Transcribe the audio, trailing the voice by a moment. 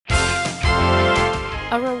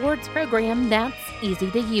a rewards program that's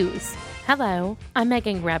easy to use. Hello, I'm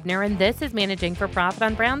Megan Grebner, and this is Managing for Profit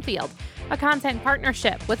on Brownfield, a content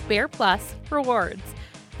partnership with Bear Plus Rewards.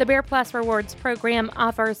 The Bear Plus Rewards program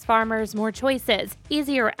offers farmers more choices,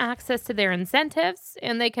 easier access to their incentives,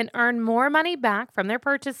 and they can earn more money back from their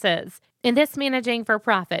purchases. In this Managing for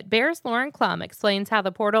Profit, Bear's Lauren Klum explains how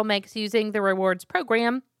the portal makes using the rewards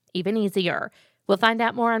program even easier. We'll find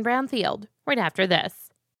out more on Brownfield right after this.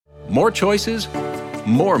 More choices,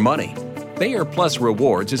 more money. Bayer Plus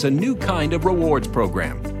Rewards is a new kind of rewards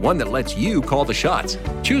program, one that lets you call the shots.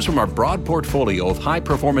 Choose from our broad portfolio of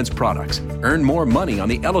high-performance products. Earn more money on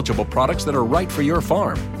the eligible products that are right for your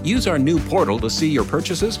farm. Use our new portal to see your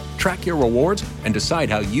purchases, track your rewards, and decide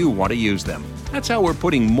how you want to use them. That's how we're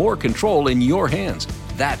putting more control in your hands.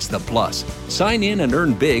 That's the plus. Sign in and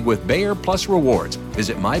earn big with Bayer Plus Rewards.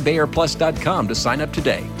 Visit mybayerplus.com to sign up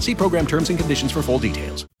today. See program terms and conditions for full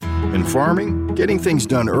details. In farming, getting things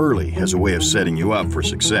done early has a way of setting you up for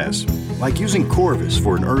success. Like using Corvus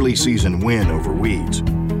for an early season win over weeds.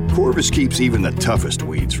 Corvus keeps even the toughest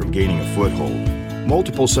weeds from gaining a foothold.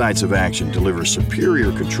 Multiple sites of action deliver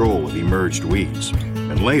superior control of emerged weeds.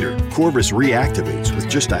 And later, Corvus reactivates with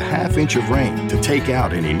just a half inch of rain to take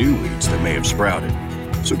out any new weeds that may have sprouted.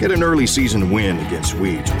 So get an early season win against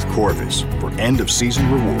weeds with Corvus for end of season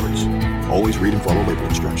rewards. Always read and follow label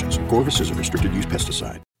instructions. Corvus is a restricted use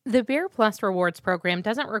pesticide. The Bear Plus Rewards program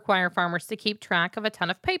doesn't require farmers to keep track of a ton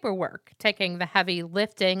of paperwork, taking the heavy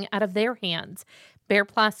lifting out of their hands. Bear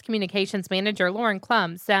Plus Communications Manager Lauren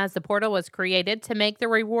Klum says the portal was created to make the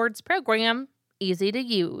rewards program easy to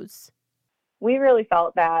use. We really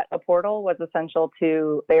felt that a portal was essential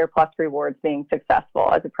to Bayer Plus Rewards being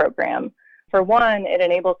successful as a program. For one, it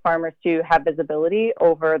enables farmers to have visibility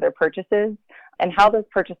over their purchases and how those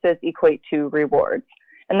purchases equate to rewards.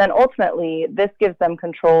 And then ultimately, this gives them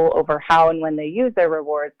control over how and when they use their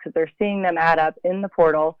rewards because they're seeing them add up in the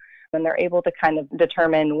portal and they're able to kind of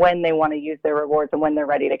determine when they want to use their rewards and when they're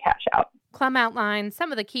ready to cash out. Klum outlines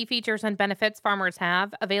some of the key features and benefits farmers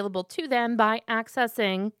have available to them by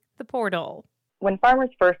accessing the portal. When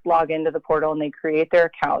farmers first log into the portal and they create their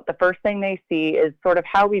account, the first thing they see is sort of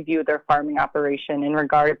how we view their farming operation in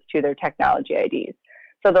regards to their technology IDs.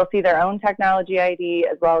 So they'll see their own technology ID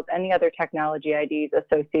as well as any other technology IDs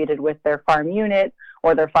associated with their farm unit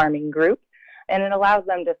or their farming group. And it allows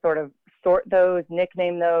them to sort of sort those,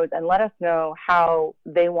 nickname those, and let us know how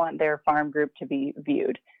they want their farm group to be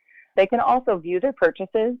viewed. They can also view their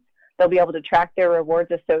purchases. They'll be able to track their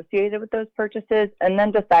rewards associated with those purchases and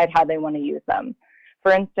then decide how they want to use them.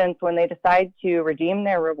 For instance, when they decide to redeem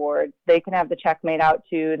their rewards, they can have the check made out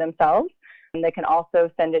to themselves. And they can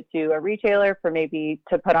also send it to a retailer for maybe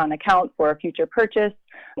to put on account for a future purchase,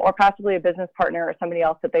 or possibly a business partner or somebody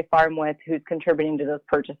else that they farm with who's contributing to those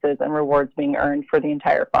purchases and rewards being earned for the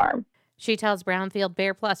entire farm. She tells Brownfield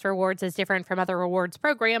Bear Plus Rewards is different from other rewards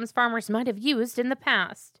programs farmers might have used in the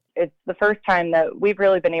past. It's the first time that we've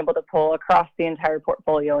really been able to pull across the entire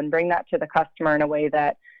portfolio and bring that to the customer in a way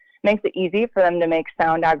that makes it easy for them to make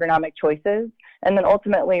sound agronomic choices and then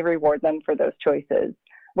ultimately reward them for those choices.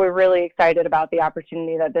 We're really excited about the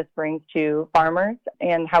opportunity that this brings to farmers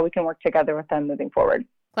and how we can work together with them moving forward.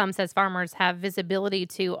 Klum says farmers have visibility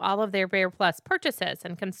to all of their Bear Plus purchases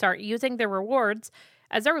and can start using their rewards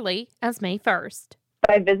as early as May 1st.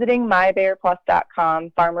 By visiting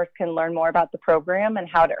mybayerplus.com, farmers can learn more about the program and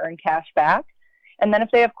how to earn cash back. And then if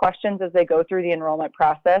they have questions as they go through the enrollment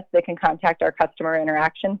process, they can contact our Customer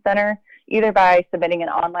Interaction Center, either by submitting an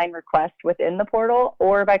online request within the portal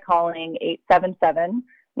or by calling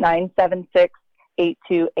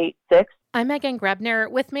 877-976-8286. I'm Megan Grebner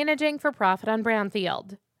with Managing for Profit on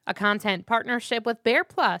Brownfield, a content partnership with Bear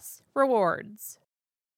Plus Rewards.